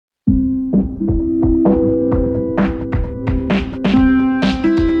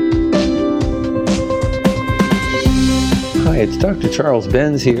it's Dr. Charles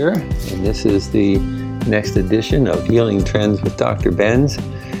Benz here, and this is the next edition of Healing Trends with Dr. Benz.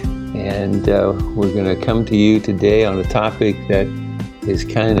 And we're going to come to you today on a topic that is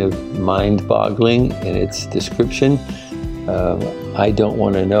kind of mind-boggling in its description. I don't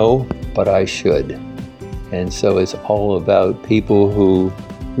want to know, but I should. And so it's all about people who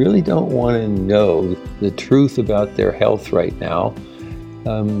really don't want to know the truth about their health right now.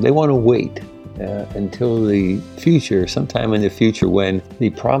 They want to wait until the future, sometime in the future, when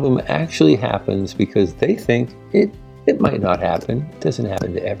the problem actually happens, because they think it might not happen. It doesn't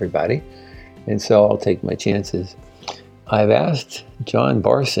happen to everybody. And so I'll take my chances. I've asked John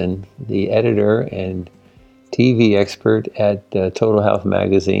Barson, the editor and TV expert at Total Health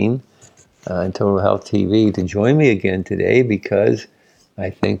Magazine and Total Health TV, to join me again today, because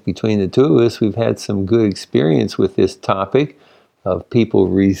I think between the two of us, we've had some good experience with this topic of people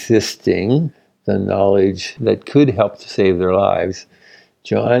resisting the knowledge that could help to save their lives.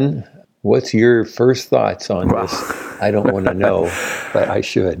 John, what's your first thoughts on this? I don't want to know, but I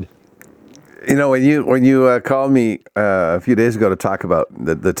should. You know, when you called me a few days ago to talk about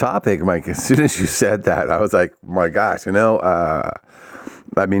the topic, Mike, as soon as you said that, I was like, my gosh, I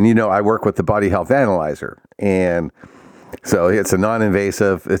work with the Body Health Analyzer, and so it's a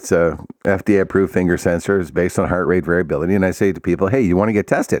non-invasive, it's a FDA-approved finger sensor. It's based on heart rate variability. And I say to people, hey, you want to get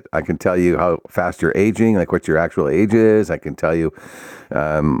tested? I can tell you how fast you're aging, like what your actual age is. I can tell you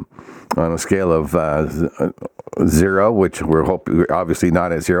on a scale of 0, which we're obviously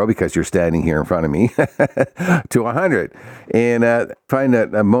not at 0 because you're standing here in front of me, to 100. And find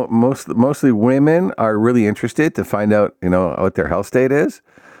that mostly women are really interested to find out, what their health state is.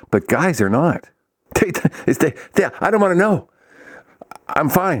 But guys are not. I don't want to know. I'm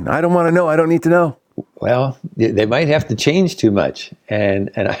fine. I don't want to know. I don't need to know. Well, they might have to change too much, and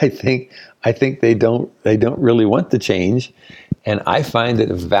I think they don't really want the change. And I find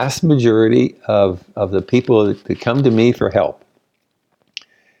that a vast majority of the people that come to me for help,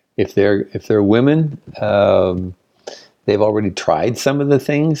 if they're women, they've already tried some of the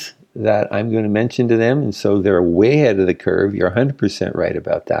things that I'm going to mention to them, and so they're way ahead of the curve. You're 100% right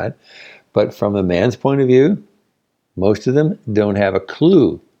about that. But from a man's point of view, most of them don't have a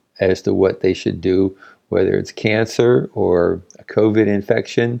clue as to what they should do, whether it's cancer or a COVID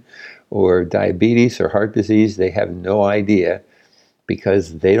infection or diabetes or heart disease. They have no idea,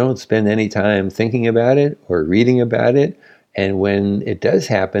 because they don't spend any time thinking about it or reading about it. And when it does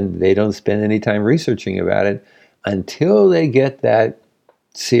happen, they don't spend any time researching about it until they get that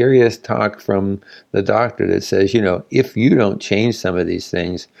serious talk from the doctor that says, if you don't change some of these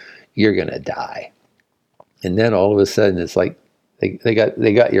things, you're going to die. And then all of a sudden, it's like they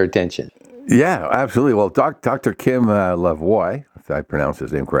got your attention. Yeah, absolutely. Well, Dr. Kim Lavoie, if I pronounce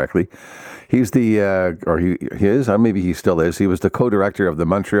his name correctly, he's he is, maybe he still is. He was the co-director of the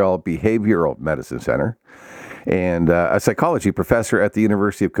Montreal Behavioral Medicine Center and a psychology professor at the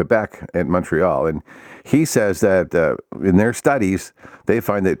University of Quebec at Montreal. And he says that in their studies, they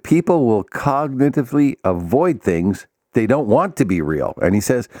find that people will cognitively avoid things they don't want to be real. And he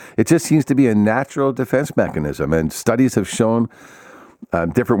says it just seems to be a natural defense mechanism. And studies have shown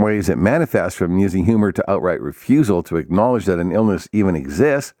different ways it manifests, from using humor to outright refusal to acknowledge that an illness even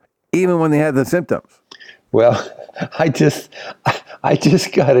exists, even when they have the symptoms. Well, I just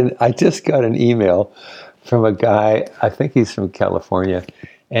got an email from a guy, I think he's from California,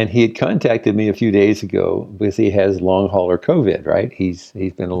 and he had contacted me a few days ago because he has long hauler COVID, right? He's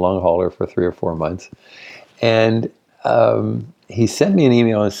been a long hauler for 3 or 4 months. And he sent me an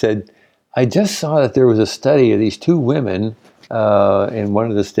email and said, I just saw that there was a study of these 2 women in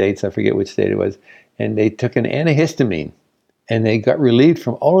one of the states, I forget which state it was, and they took an antihistamine and they got relieved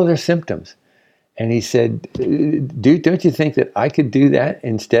from all of their symptoms. And he said, dude, don't you think that I could do that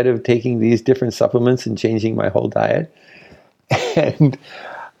instead of taking these different supplements and changing my whole diet? And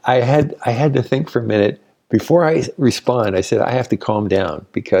I had to think for a minute. Before I respond, I said, I have to calm down,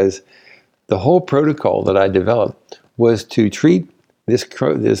 because the whole protocol that I developed was to treat this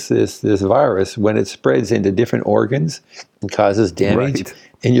virus when it spreads into different organs and causes damage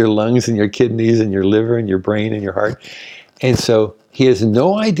in your lungs and your kidneys and your liver and your brain and your heart. And so he has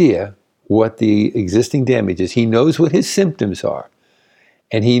no idea what the existing damage is. He knows what his symptoms are.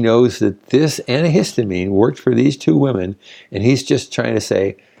 And he knows that this antihistamine worked for these 2 women. And he's just trying to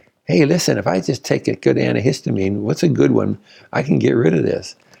say, hey, listen, if I just take a good antihistamine, what's a good one? I can get rid of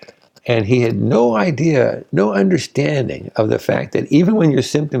this. And he had no idea, no understanding of the fact that even when your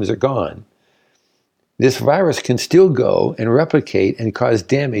symptoms are gone, this virus can still go and replicate and cause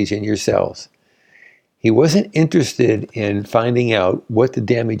damage in your cells. He wasn't interested in finding out what the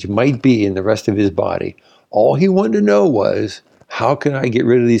damage might be in the rest of his body. All he wanted to know was, how can I get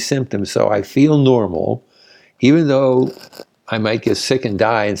rid of these symptoms so I feel normal, even though I might get sick and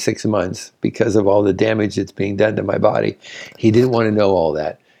die in 6 months because of all the damage that's being done to my body. He didn't want to know all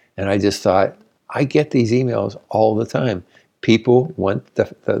that. And I just thought, I get these emails all the time. People want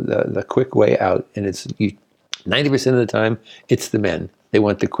the quick way out, and 90% of the time, it's the men. They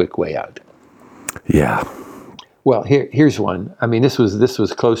want the quick way out. Yeah. Well, here's one. I mean, this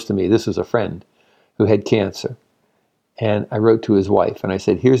was close to me. This was a friend who had cancer. And I wrote to his wife, and I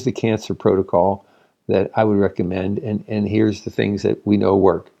said, here's the cancer protocol that I would recommend, and here's the things that we know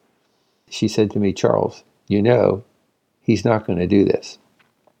work. She said to me, Charles, he's not going to do this.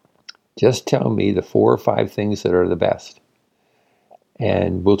 Just tell me the 4 or 5 things that are the best,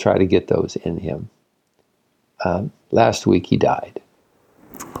 and we'll try to get those in him. Last week he died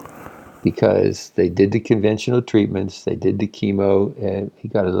because they did the conventional treatments, they did the chemo, and he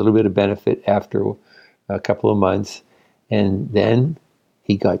got a little bit of benefit after a couple of months, and then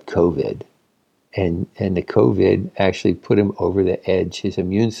he got COVID. And the COVID actually put him over the edge. His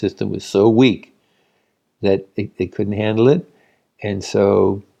immune system was so weak that they couldn't handle it. And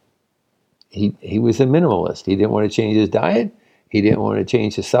so he was a minimalist. He didn't want to change his diet. He didn't want to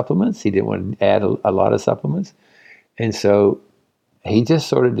change his supplements. He didn't want to add a lot of supplements. And so he just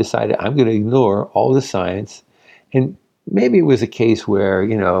sort of decided, I'm going to ignore all the science. And maybe it was a case where,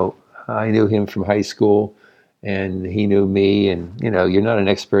 I knew him from high school and he knew me, and, you're not an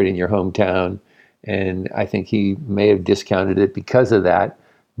expert in your hometown. And I think he may have discounted it because of that.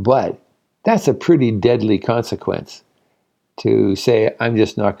 But that's a pretty deadly consequence, to say, I'm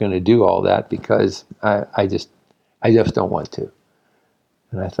just not going to do all that because I just don't want to.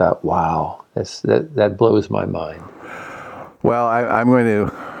 And I thought, wow, that blows my mind. Well,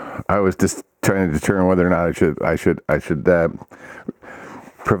 I was just trying to determine whether or not I should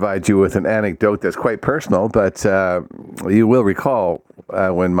provide you with an anecdote that's quite personal, but you will recall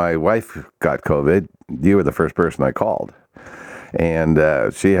when my wife got COVID, you were the first person I called. And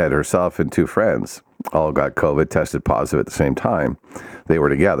she had herself and 2 friends all got COVID, tested positive at the same time. They were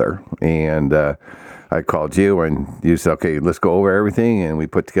together. And I called you, and you said, okay, let's go over everything. And we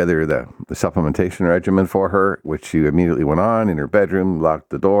put together the supplementation regimen for her, which she immediately went on in her bedroom, locked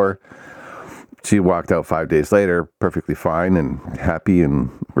the door. She walked out 5 days later, perfectly fine and happy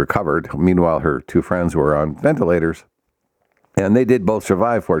and recovered. Meanwhile, her 2 friends were on ventilators. And they did both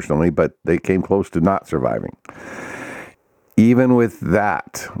survive, fortunately, but they came close to not surviving. Even with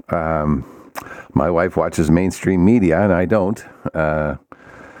that, my wife watches mainstream media, and I don't.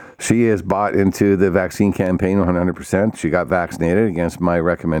 She is bought into the vaccine campaign 100%. She got vaccinated against my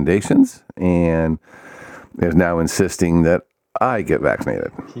recommendations and is now insisting that I get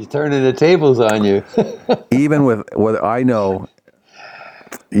vaccinated. She's turning the tables on you. Even with what I know,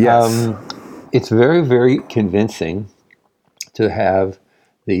 yes. It's very, very convincing to have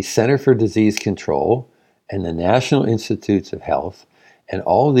the Center for Disease Control and the National Institutes of Health and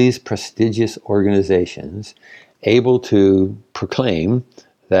all these prestigious organizations able to proclaim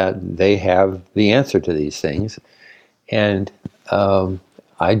that they have the answer to these things. And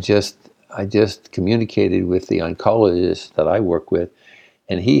I just communicated with the oncologist that I work with,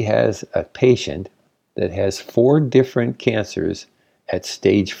 and he has a patient that has 4 different cancers at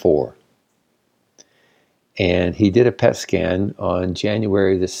stage 4. And he did a PET scan on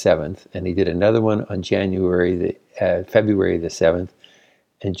January the 7th, and he did another one on February the 7th.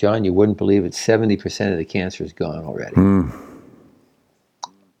 And John, you wouldn't believe it, 70% of the cancer is gone already.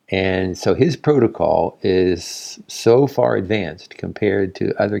 And so his protocol is so far advanced compared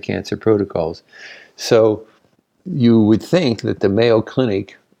to other cancer protocols. So you would think that the Mayo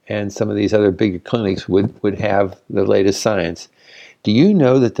Clinic and some of these other bigger clinics would have the latest science. Do you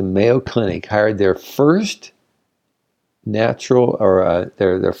know that the Mayo Clinic hired their first their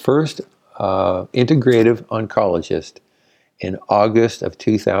first integrative oncologist in August of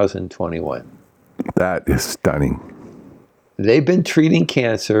 2021? That is stunning. They've been treating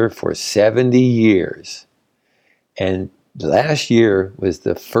cancer for 70 years. And last year was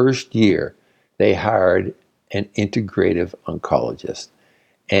the first year they hired an integrative oncologist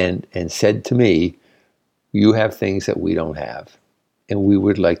and said to me, you have things that we don't have, and we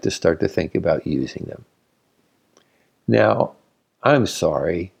would like to start to think about using them. Now, I'm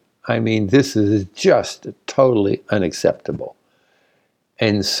sorry. I mean, this is just totally unacceptable.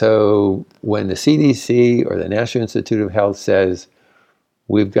 And so when the CDC or the National Institute of Health says,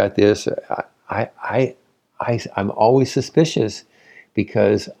 we've got this, I'm always suspicious,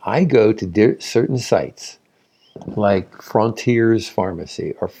 because I go to certain sites like Frontiers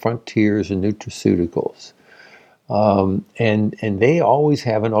Pharmacy or Frontiers Nutraceuticals, And they always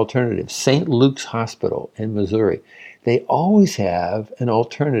have an alternative. St. Luke's Hospital in Missouri, they always have an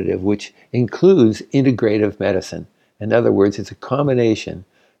alternative which includes integrative medicine. In other words, it's a combination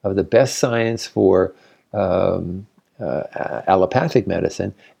of the best science for allopathic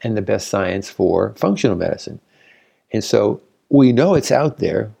medicine and the best science for functional medicine. And so we know it's out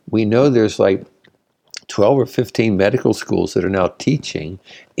there. We know there's like 12 or 15 medical schools that are now teaching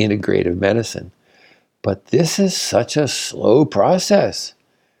integrative medicine. But this is such a slow process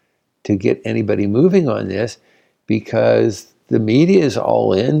to get anybody moving on this because the media is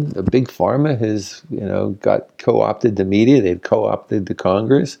all in. The big pharma has, got co-opted the media. They've co-opted the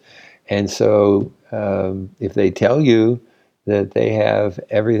Congress. And so if they tell you that they have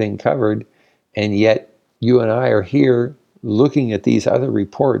everything covered, and yet you and I are here looking at these other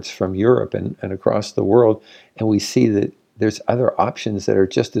reports from Europe and across the world, and we see that there's other options that are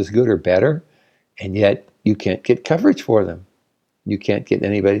just as good or better, and yet you can't get coverage for them. You can't get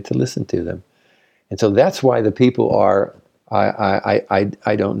anybody to listen to them. And so that's why the people are,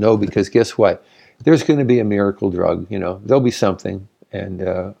 I don't know, because guess what? There's going to be a miracle drug, there'll be something, and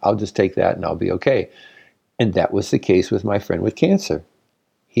I'll just take that and I'll be okay. And that was the case with my friend with cancer.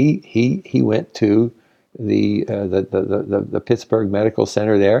 He went to the Pittsburgh Medical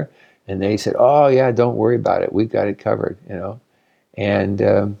Center there, and they said, "Oh yeah, don't worry about it. We've got it covered," And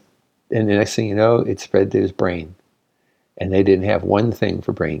the next thing you know, it spread to his brain, and they didn't have one thing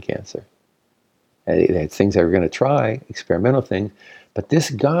for brain cancer. And they had things they were going to try, experimental things, but this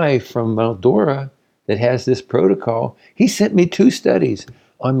guy from Mount Dora that has this protocol, he sent me 2 studies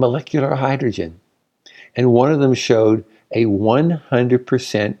on molecular hydrogen, and one of them showed a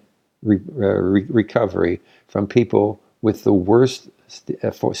 100% recovery from people with the worst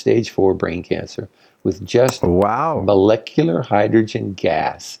stage 4 brain cancer with just molecular hydrogen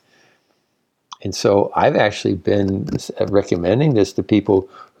gas. And so I've actually been recommending this to people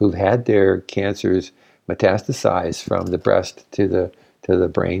who've had their cancers metastasize from the breast to the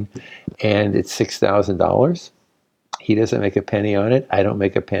brain, and it's $6,000. He doesn't make a penny on it. I don't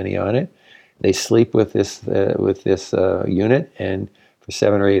make a penny on it. They sleep with this unit, and for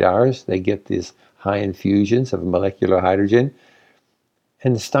 7 or 8 hours, they get these high infusions of molecular hydrogen.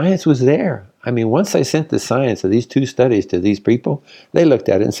 And the science was there. I mean, once I sent the science of these 2 studies to these people, they looked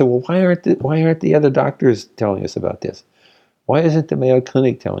at it and said, "Well, why aren't the other doctors telling us about this? Why isn't the Mayo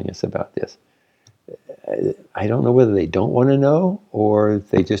Clinic telling us about this?" I don't know whether they don't want to know or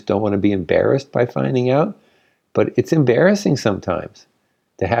they just don't want to be embarrassed by finding out. But it's embarrassing sometimes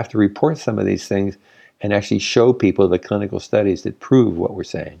to have to report some of these things and actually show people the clinical studies that prove what we're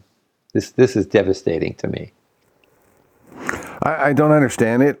saying. This is devastating to me. I don't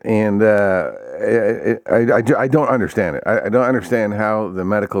understand it, and I don't understand it. I don't understand how the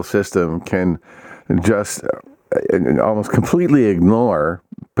medical system can just almost completely ignore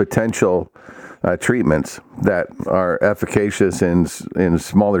potential treatments that are efficacious in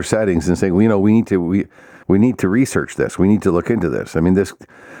smaller settings and saying, well, we need to research this. We need to look into this. I mean, this.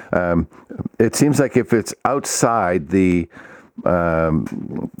 It seems like if it's outside the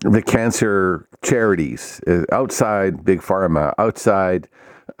cancer charities, outside big pharma, outside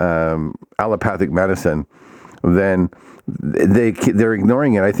allopathic medicine, then they're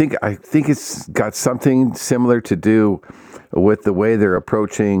ignoring it. I think it's got something similar to do with the way they're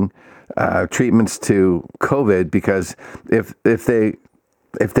approaching treatments to COVID. Because if they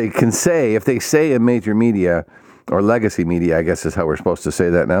say in major media, or legacy media, I guess is how we're supposed to say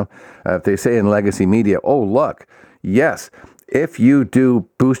that now. If they say in legacy media, oh, look, yes, if you do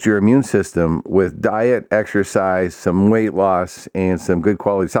boost your immune system with diet, exercise, some weight loss, and some good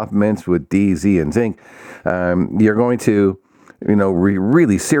quality supplements with D, Z, and zinc, you're going to,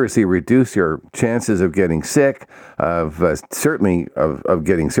 really seriously reduce your chances of getting sick, certainly of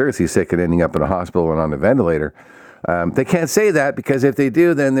getting seriously sick and ending up in a hospital and on a ventilator. They can't say that because if they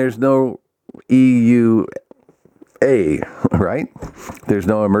do, then there's no EUA, right? There's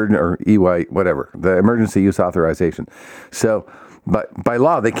no emergent or EY, whatever, the emergency use authorization. So, but by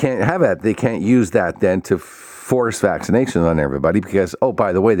law, they can't have that. They can't use that then to force vaccination on everybody because, oh,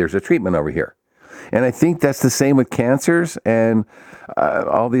 by the way, there's a treatment over here. And I think that's the same with cancers and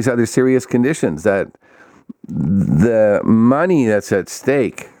all these other serious conditions, that the money that's at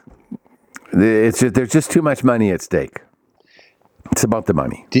stake, there's just too much money at stake. It's about the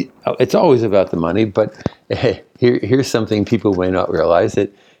money. It's always about the money, but here's something people may not realize,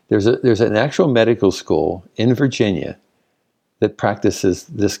 that there's an actual medical school in Virginia that practices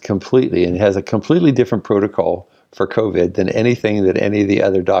this completely and has a completely different protocol for COVID than anything that any of the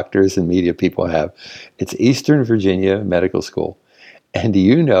other doctors and media people have. It's Eastern Virginia Medical School. And do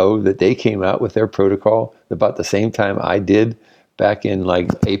you know that they came out with their protocol about the same time I did back in like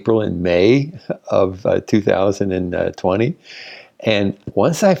April and May of 2020. And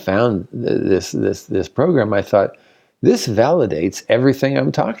once I found this program, I thought, this validates everything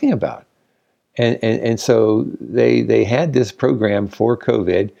I'm talking about. And so they had this program for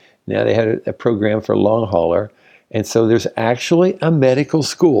COVID. Now they had a program for long hauler. And so there's actually a medical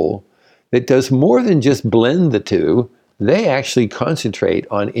school that does more than just blend the two. They actually concentrate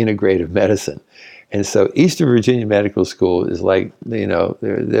on integrative medicine. And so Eastern Virginia Medical School is like, they're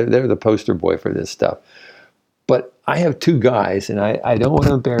the poster boy for this stuff. But I have two guys, and I don't want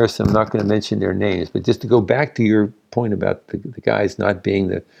to embarrass them. I'm not going to mention their names. But just to go back to your point about the guys not being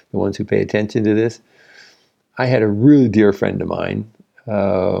the ones who pay attention to this, I had a really dear friend of mine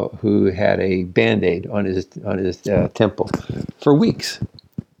who had a Band-Aid on his temple for weeks.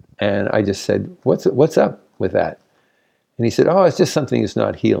 And I just said, what's up with that? And he said, oh, it's just something that's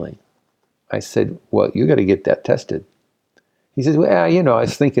not healing. I said, well, you got to get that tested. He says, well, I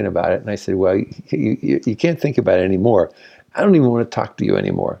was thinking about it. And I said, well, you can't think about it anymore. I don't even want to talk to you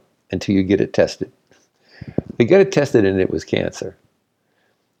anymore until you get it tested. He got it tested and it was cancer.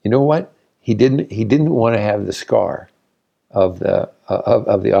 You know what? He didn't want to have the scar of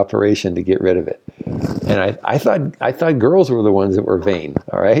the operation to get rid of it. And I thought girls were the ones that were vain,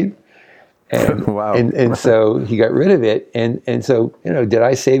 all right? And, wow. And so he got rid of it. And so, did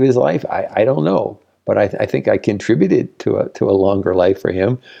I save his life? I don't know. But I think I contributed to a longer life for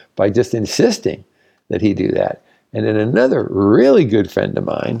him by just insisting that he do that. And then another really good friend of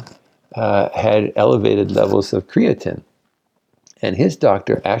mine had elevated levels of creatine. And his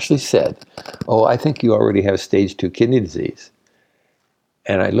doctor actually said, oh, I think you already have stage 2 kidney disease.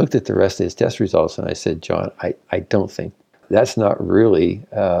 And I looked at the rest of his test results and I said, John, I don't think that's not really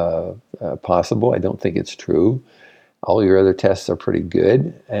possible. I don't think it's true. All your other tests are pretty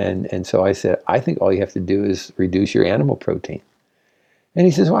good. And so I said, I think all you have to do is reduce your animal protein. And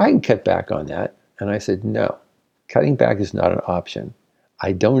he says, well, I can cut back on that. And I said, no, cutting back is not an option.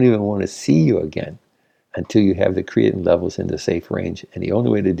 I don't even want to see you again until you have the creatine levels in the safe range. And the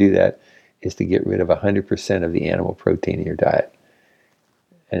only way to do that is to get rid of 100% of the animal protein in your diet.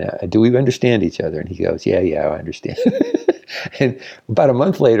 And do we understand each other? And he goes, yeah, I understand. And about a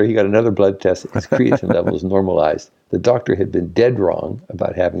month later, he got another blood test. His creatine levels normalized. The doctor had been dead wrong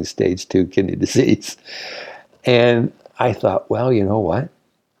about having stage 2 kidney disease. And I thought, well, you know what?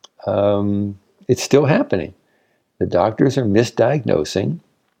 It's still happening. The doctors are misdiagnosing,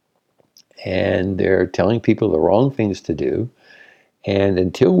 and they're telling people the wrong things to do. And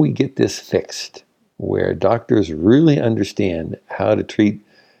until we get this fixed, where doctors really understand how to treat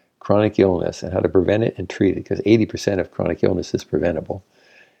chronic illness and how to prevent it and treat it, because 80% of chronic illness is preventable.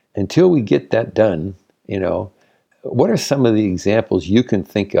 Until we get that done, what are some of the examples you can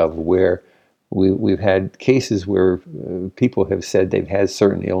think of where we've had cases where people have said they've had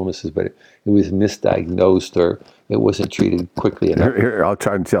certain illnesses, but it was misdiagnosed or it wasn't treated quickly enough? Here, I'll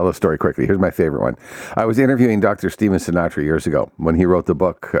try and tell the story quickly. Here's my favorite one. I was interviewing Dr. Stephen Sinatra years ago when he wrote the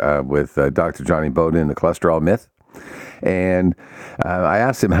book with Dr. Johnny Bowden, The Cholesterol Myth. And I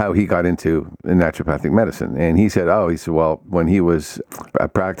asked him how he got into naturopathic medicine. And he said, well, when he was a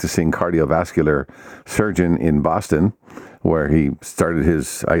practicing cardiovascular surgeon in Boston, where he started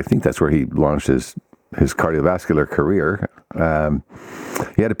I think that's where he launched his cardiovascular career.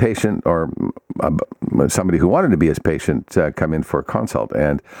 He had a patient or somebody who wanted to be his patient come in for a consult,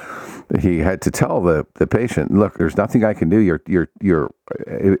 and he had to tell the patient, "Look, there's nothing I can do.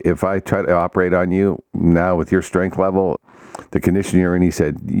 If I try to operate on you now with your strength level, the condition you're in," he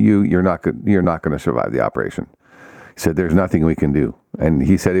said, "you're not going to survive the operation." He said, "There's nothing we can do." And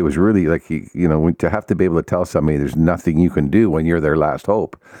he said it was really like to have to be able to tell somebody there's nothing you can do when you're their last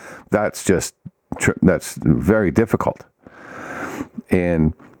hope. That's very difficult.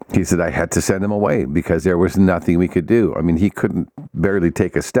 And he said, I had to send him away because there was nothing we could do. I mean, he couldn't barely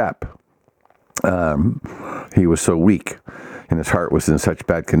take a step. He was so weak and his heart was in such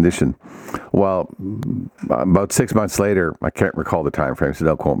bad condition. Well, about 6 months later, I can't recall the time frame, so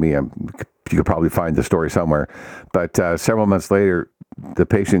don't quote me. You could probably find the story somewhere. But several months later, the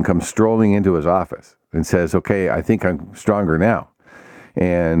patient comes strolling into his office and says, okay, I think I'm stronger now.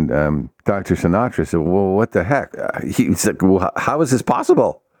 And Dr. Sinatra said, well, what the heck? He said, well, how is this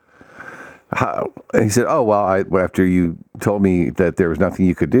possible? He said, oh, well, after you told me that there was nothing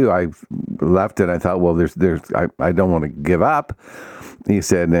you could do, I left and I thought, well, I don't want to give up. He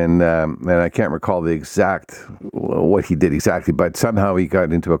said, and I can't recall what he did exactly, but somehow he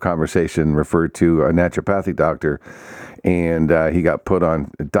got into a conversation, referred to a naturopathic doctor, and he got put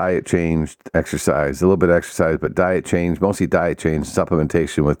on a diet change, exercise, a little bit of exercise, but diet change, mostly diet change,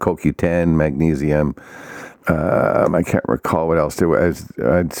 supplementation with CoQ10, magnesium, I can't recall what else there was.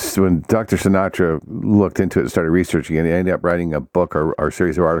 When Dr. Sinatra looked into it and started researching it, he ended up writing a book or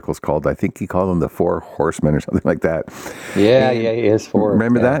series of articles called, I think he called them the Four Horsemen or something like that. Yeah, And yeah, he is for.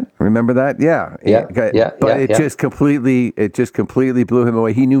 remember Yeah, that? Remember that? Yeah. yeah, yeah, But yeah, it yeah. just completely blew him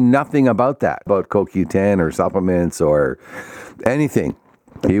away. He knew nothing about that, about CoQ10 or supplements or anything.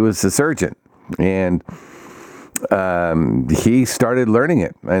 He was a surgeon, and he started learning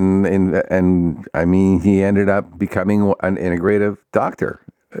it, and I mean, he ended up becoming an integrative doctor,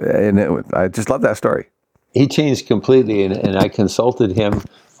 and I just love that story. He changed completely, and I consulted him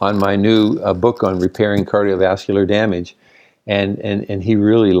on my new book on repairing cardiovascular damage, and he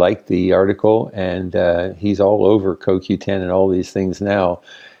really liked the article, and he's all over CoQ10 and all these things now,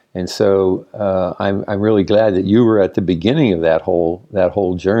 and so I'm really glad that you were at the beginning of that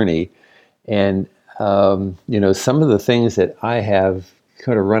whole journey, and some of the things that I have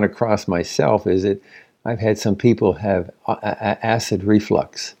kind of run across myself is that I've had some people have acid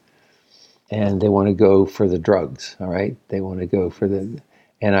reflux and they want to go for the drugs. All right, they want to go for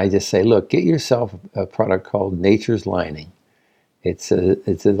and I just say, look, get yourself a product called Nature's Lining.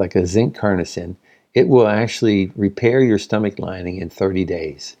 Like a zinc carnosine. It will actually repair your stomach lining in 30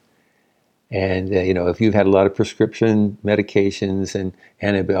 days. And if you've had a lot of prescription medications and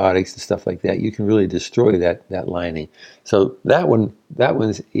antibiotics and stuff like that, you can really destroy that lining. So that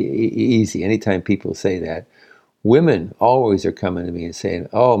one's easy. Anytime people say that, women always are coming to me and saying,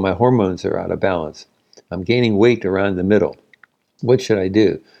 "Oh, my hormones are out of balance. I'm gaining weight around the middle. What should I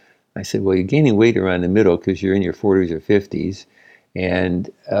do?" I said, "Well, you're gaining weight around the middle because you're in your 40s or 50s, and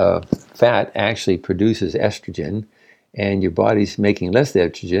fat actually produces estrogen, and your body's making less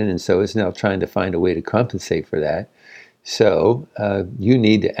estrogen, and so it's now trying to find a way to compensate for that. So you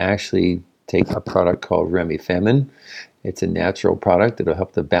need to actually take a product called Remifemin. It's a natural product that'll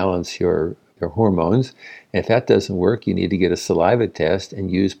help to balance your hormones. And if that doesn't work, you need to get a saliva test and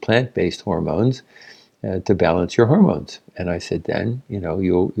use plant-based hormones to balance your hormones." And I said, then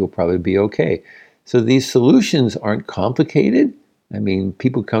you'll probably be okay. So these solutions aren't complicated. I mean,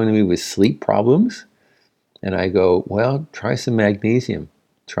 people come to me with sleep problems, and I go, well, try some magnesium,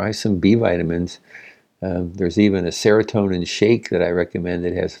 try some B vitamins. There's even a serotonin shake that I recommend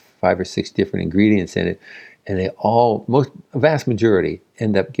that has 5 or 6 different ingredients in it, and a vast majority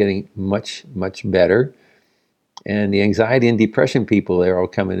end up getting much, much better. And the anxiety and depression people, they're all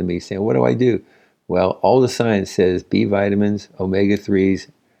coming to me saying, what do I do? Well, all the science says B vitamins, omega-3s,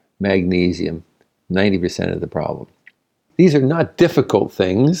 magnesium, 90% of the problem. These are not difficult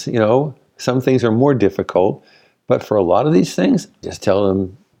things. Some things are more difficult, but for a lot of these things, just tell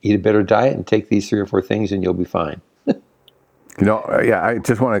them, eat a better diet and take these 3 or 4 things and you'll be fine. Yeah, I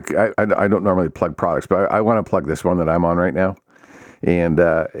just want to. I don't normally plug products, but I want to plug this one that I'm on right now, and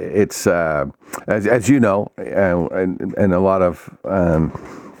it's as you know, and a lot of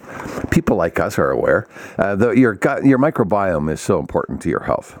people like us are aware. Your microbiome is so important to your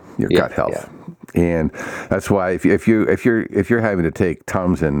health, your gut health, Yeah. and that's why if you're having to take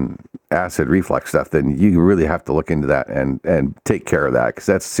Tums and acid reflux stuff, then you really have to look into that and take care of that, because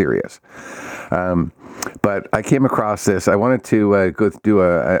that's serious. But I came across this. I wanted to go do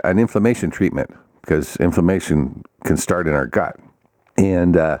an inflammation treatment, because inflammation can start in our gut,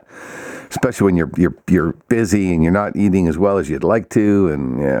 and especially when you're busy and you're not eating as well as you'd like to.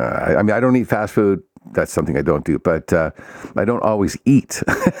 And I mean, I don't eat fast food. That's something I don't do. But I don't always eat.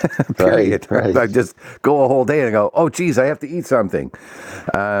 Period. Right. I just go a whole day and I go, oh, geez, I have to eat something.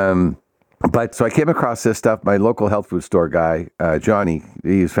 But so I came across this stuff. My local health food store guy, Johnny,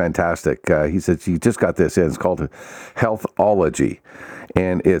 he's fantastic. He said, you just got this in. It's called Healthology.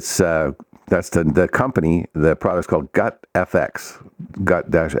 And it's that's the company. The product's called Gut FX,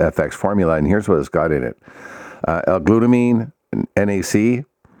 Gut-FX formula. And here's what it's got in it. L-glutamine, NAC,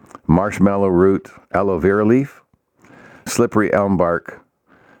 marshmallow root, aloe vera leaf, slippery elm bark,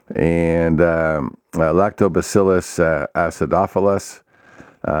 and Lactobacillus acidophilus.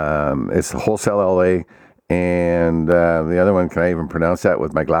 It's wholesale LA, and the other one, can I even pronounce that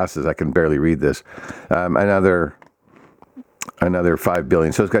with my glasses? I can barely read this. Another 5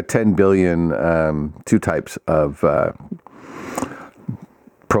 billion. So it's got 10 billion, 2 types of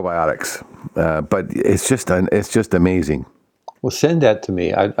probiotics. But it's just amazing. Well, send that to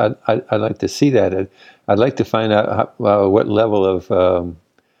me. I'd like to see that. I'd like to find out what level of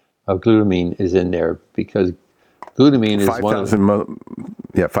glutamine is in there, because glutamine is 5,000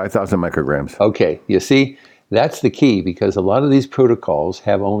 5,000 micrograms. Okay, you see, that's the key, because a lot of these protocols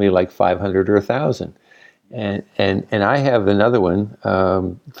have only like 500 or 1,000. And I have another one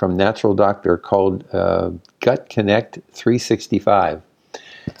from Natural Doctor called Gut Connect 365.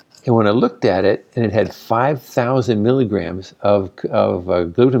 And when I looked at it and it had 5,000 milligrams of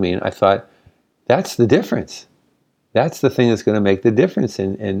glutamine, I thought, that's the difference. That's the thing that's going to make the difference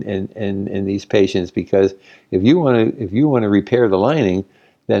in these patients, because if you want to repair the lining,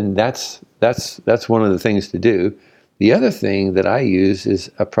 then that's one of the things to do. The other thing that I use is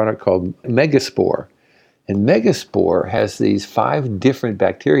a product called Megaspore. And Megaspore has these 5 different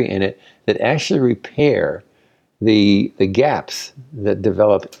bacteria in it that actually repair the gaps that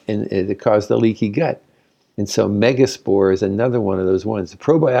develop that cause the leaky gut. And so Megaspore is another one of those ones. The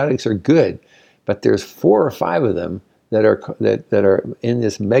probiotics are good, but there's 4 or 5 of them that are in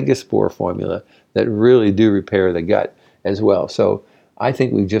this Megaspore formula that really do repair the gut as well. So I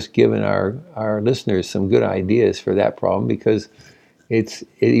think we've just given our listeners some good ideas for that problem, because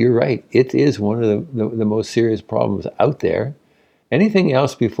you're right. It is one of the most serious problems out there. Anything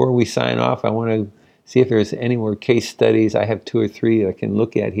else before we sign off? I want to see if there's any more case studies. I have 2 or 3 I can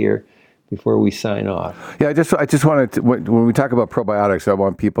look at here before we sign off. Yeah, I just wanted to, when we talk about probiotics, I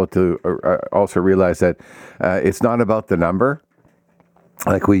want people to also realize that it's not about the number.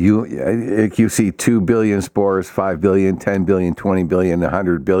 Like you see 2 billion spores, 5 billion, 10 billion, 20 billion,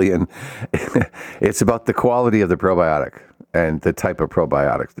 100 billion. It's about the quality of the probiotic and the type of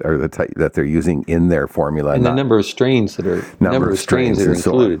probiotics, or the type that they're using in their formula, and the number of strains that are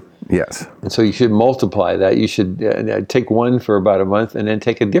included. Yes. And so you should multiply that. You should take one for about a month, and then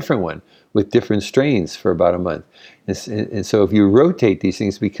take a different one with different strains for about a month. And so if you rotate these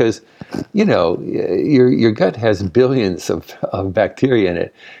things, because your gut has billions of bacteria in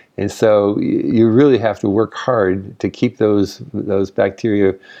it, and so you really have to work hard to keep those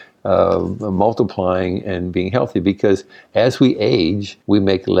bacteria multiplying and being healthy, because as we age, we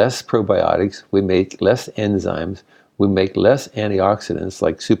make less probiotics, we make less enzymes, we make less antioxidants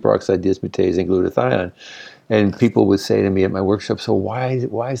like superoxide dismutase and glutathione. And people would say to me at my workshop, so why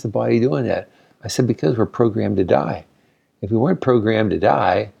is the body doing that? I said, because we're programmed to die. If we weren't programmed to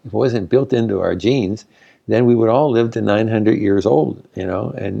die, if it wasn't built into our genes, then we would all live to 900 years old,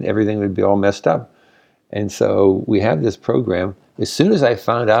 and everything would be all messed up. And so we have this program. As soon as I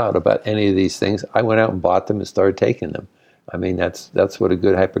found out about any of these things, I went out and bought them and started taking them. I mean, that's what a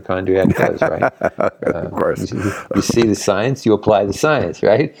good hypochondriac does, right? Of course. You see the science, you apply the science,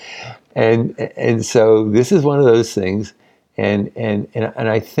 right? And so this is one of those things, and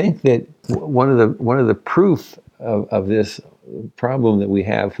I think that one of the proof of this problem that we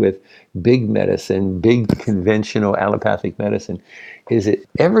have with big medicine, big conventional allopathic medicine, is that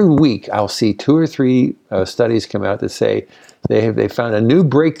every week I'll see 2 or 3 studies come out that say they found a new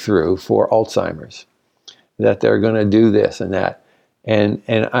breakthrough for Alzheimer's, that they're going to do this and that, and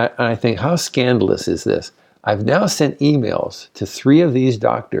I think, how scandalous is this? I've now sent emails to 3 of these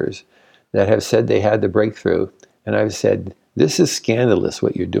doctors that have said they had the breakthrough, and I've said, this is scandalous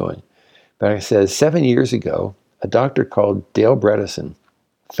what you're doing. But I said, 7 years ago, a doctor called Dale Bredesen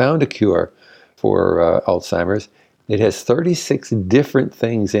found a cure for Alzheimer's. It has 36 different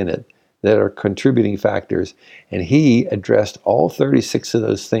things in it that are contributing factors, and he addressed all 36 of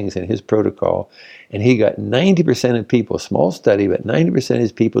those things in his protocol, and he got 90% of people, small study, but 90% of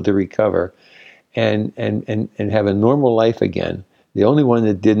his people to recover and have a normal life again. The only one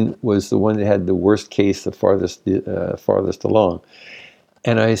that didn't was the one that had the worst case, the farthest along.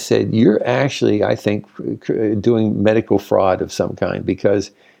 And I said, you're actually, I think, doing medical fraud of some kind,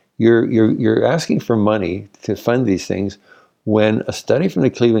 because you're asking for money to fund these things, when a study from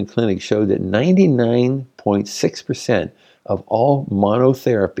the Cleveland Clinic showed that 99.6% of all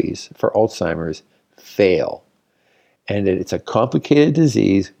monotherapies for Alzheimer's fail, and that it's a complicated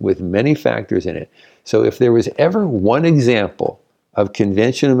disease with many factors in it. So if there was ever one example of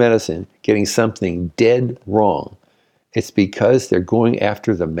conventional medicine getting something dead wrong, it's because they're going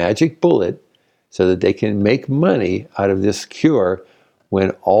after the magic bullet so that they can make money out of this cure, when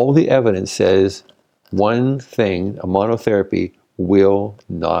all the evidence says one thing, a monotherapy, will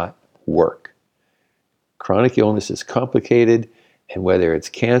not work. Chronic illness is complicated, and whether it's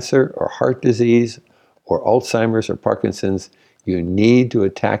cancer or heart disease or Alzheimer's or Parkinson's, you need to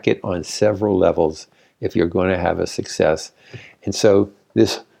attack it on several levels if you're going to have a success. And so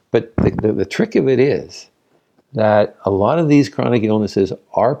but the trick of it is that a lot of these chronic illnesses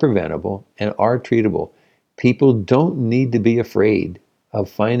are preventable and are treatable. People don't need to be afraid of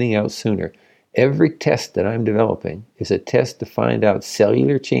finding out sooner. Every test that I'm developing is a test to find out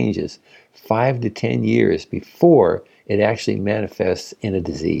cellular changes 5 to 10 years before it actually manifests in a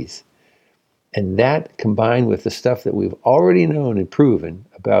disease. And that, combined with the stuff that we've already known and proven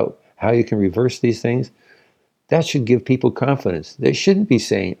about how you can reverse these things, that should give people confidence. They shouldn't be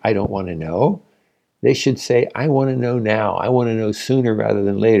saying, I don't want to know. They should say, I want to know now. I want to know sooner rather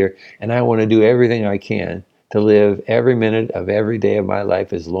than later. And I want to do everything I can to live every minute of every day of my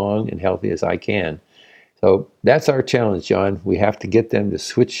life as long and healthy as I can. So that's our challenge, John. We have to get them to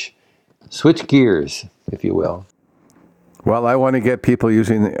switch gears, if you will. Well, I want to get people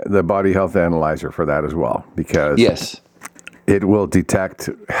using the Body Health Analyzer for that as well, because Yes. it will detect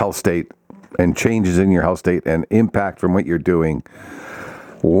health state and changes in your health state and impact from what you're doing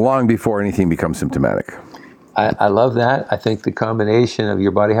long before anything becomes symptomatic. I love that. I think the combination of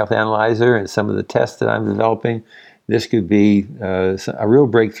your Body Health Analyzer and some of the tests that I'm developing, this could be a real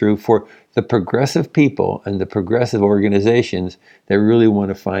breakthrough for the progressive people and the progressive organizations that really want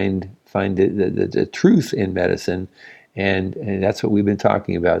to find the truth in medicine. And that's what we've been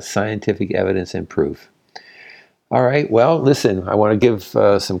talking about, scientific evidence and proof. All right. Well, listen, I want to give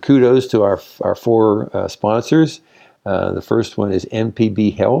some kudos to our four sponsors. The first one is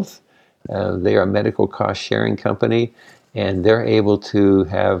MPB Health. They are a medical cost sharing company, and they're able to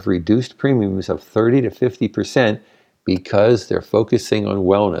have reduced premiums of 30 to 50% because they're focusing on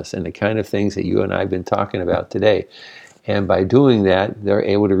wellness and the kind of things that you and I have been talking about today. And by doing that, they're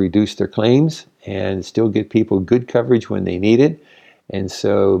able to reduce their claims and still get people good coverage when they need it. And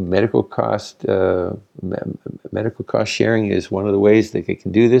so medical cost sharing is one of the ways that they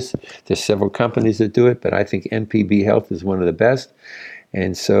can do this. There's several companies that do it, but I think MPB Health is one of the best.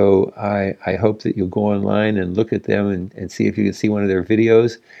 And so I hope that you'll go online and look at them and see if you can see one of their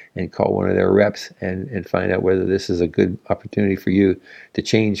videos and call one of their reps and find out whether this is a good opportunity for you to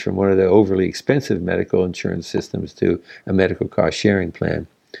change from one of the overly expensive medical insurance systems to a medical cost sharing plan.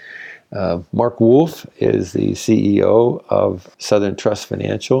 Mark Wolf is the CEO of Southern Trust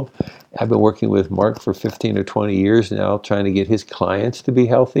Financial. I've been working with Mark for 15 or 20 years now, trying to get his clients to be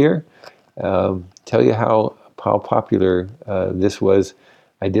healthier. Tell you how popular this was.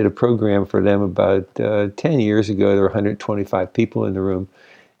 I did a program for them about 10 years ago. There were 125 people in the room.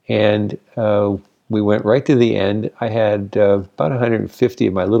 And we went right to the end. I had about 150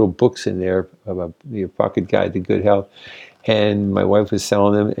 of my little books in there, the Pocket Guide to Good Health. And my wife was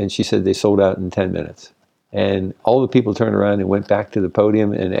selling them, and she said they sold out in 10 minutes. And all the people turned around and went back to the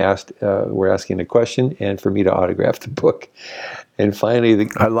podium and were asking a question and for me to autograph the book. And finally,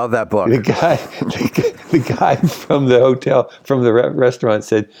 I love that book. The guy from the hotel, from the restaurant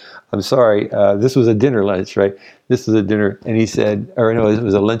said, I'm sorry, this was a dinner lunch, right? This was a dinner. And he said, or no, it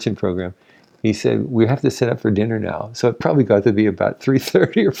was a luncheon program. He said, we have to set up for dinner now. So it probably got to be about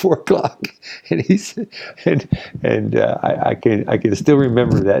 3:30 or 4 o'clock. And he said, I can still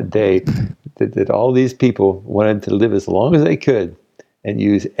remember that day that all these people wanted to live as long as they could and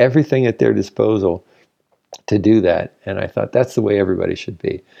use everything at their disposal to do that. And I thought that's the way everybody should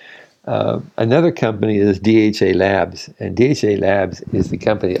be. Another company is DHA Labs. And DHA Labs is the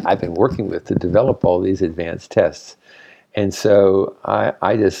company I've been working with to develop all these advanced tests. And so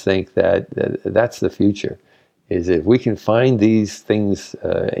I just think that's the future, is if we can find these things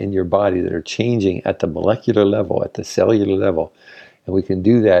in your body that are changing at the molecular level, at the cellular level, and we can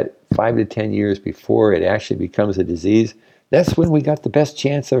do that 5 to 10 years before it actually becomes a disease, that's when we got the best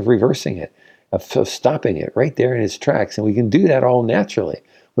chance of reversing it, of stopping it right there in its tracks. And we can do that all naturally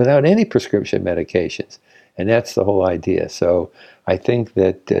without any prescription medications. And that's the whole idea. So I think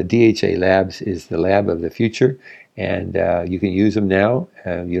that DHA Labs is the lab of the future. And you can use them now.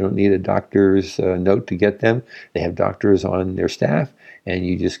 You don't need a doctor's note to get them. They have doctors on their staff, and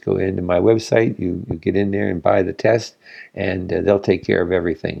you just go into my website. You get in there and buy the test, and they'll take care of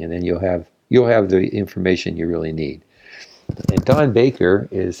everything. And then you'll have the information you really need. And Don Baker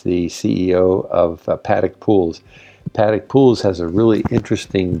is the CEO of Paddock Pools. Paddock Pools has a really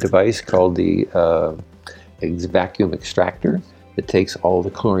interesting device called the vacuum extractor. It takes all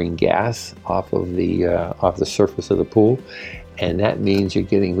the chlorine gas off the surface of the pool, and that means you're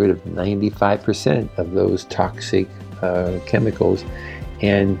getting rid of 95% of those toxic chemicals.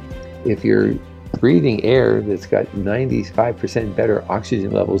 And if you're breathing air that's got 95% better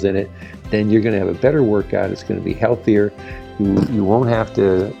oxygen levels in it, then you're going to have a better workout. It's going to be healthier. You won't have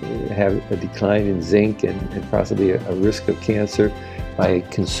to have a decline in zinc and possibly a risk of cancer by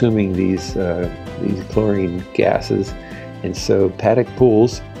consuming these chlorine gases. And so Paddock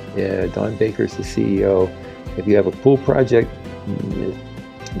Pools, Don Baker's the CEO. If you have a pool project,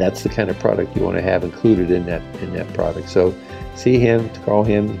 that's the kind of product you want to have included in that product. So see him, call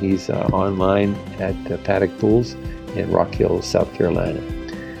him. He's online at Paddock Pools in Rock Hill, South Carolina.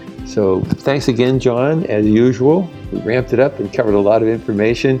 So thanks again, John. As usual, we ramped it up and covered a lot of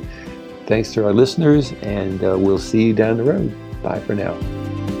information. Thanks to our listeners, and we'll see you down the road. Bye for now.